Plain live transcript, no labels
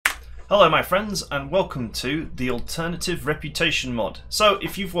Hello my friends and welcome to the Alternative Reputation mod. So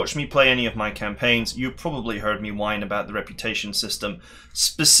if you've watched me play any of my campaigns, you've probably heard me whine about the reputation system.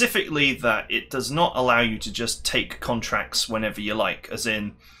 Specifically that it does not allow you to just take contracts whenever you like, as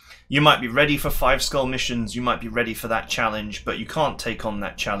in you might be ready for 5 skull missions, you might be ready for that challenge, but you can't take on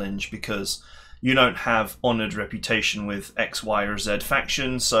that challenge because you don't have honoured reputation with X, Y or Z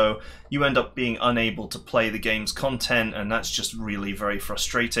faction, so you end up being unable to play the game's content, and that's just really very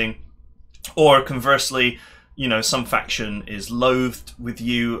frustrating. Or conversely, you know, some faction is loathed with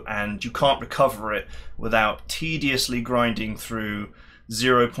you and you can't recover it without tediously grinding through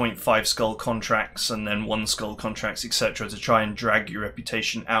 0.5 skull contracts and then 1 skull contracts, etc. to try and drag your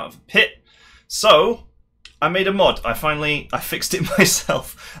reputation out of the pit. So I made a mod. I fixed it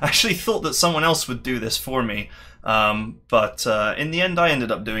myself. I actually thought that someone else would do this for me, but in the end I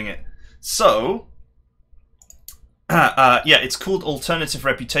ended up doing it. So yeah, it's called Alternative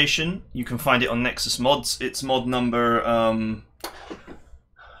Reputation. You can find it on Nexus Mods. It's mod number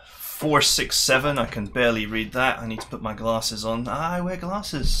 467. I can barely read that. I need to put my glasses on. I wear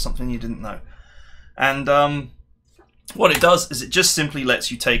glasses, something you didn't know. And what it does is it just simply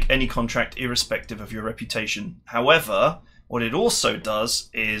lets you take any contract irrespective of your reputation. However, what it also does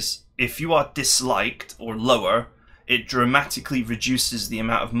is if you are disliked or lower, it dramatically reduces the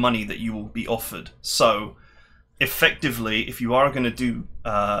amount of money that you will be offered. So effectively, if you are going to do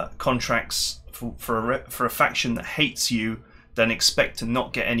contracts for a faction that hates you, then expect to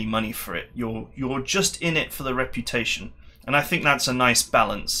not get any money for it. You're just in it for the reputation, and I think that's a nice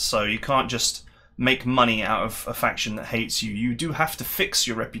balance. So you can't just make money out of a faction that hates you. You do have to fix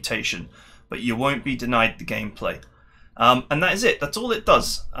your reputation, but you won't be denied the gameplay. And that is it. That's all it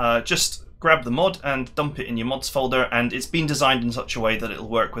does. Just grab the mod and dump it in your mods folder, and it's been designed in such a way that it'll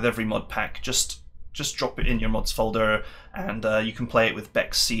work with every mod pack. Just drop it in your mods folder and you can play it with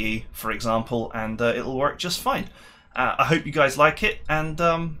Bex CE, for example, and it'll work just fine. I hope you guys like it, and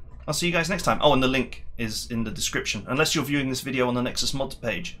I'll see you guys next time. Oh, and the link is in the description, unless you're viewing this video on the Nexus Mods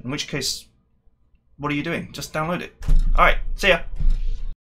page, in which case, what are you doing? Just download it. Alright, see ya!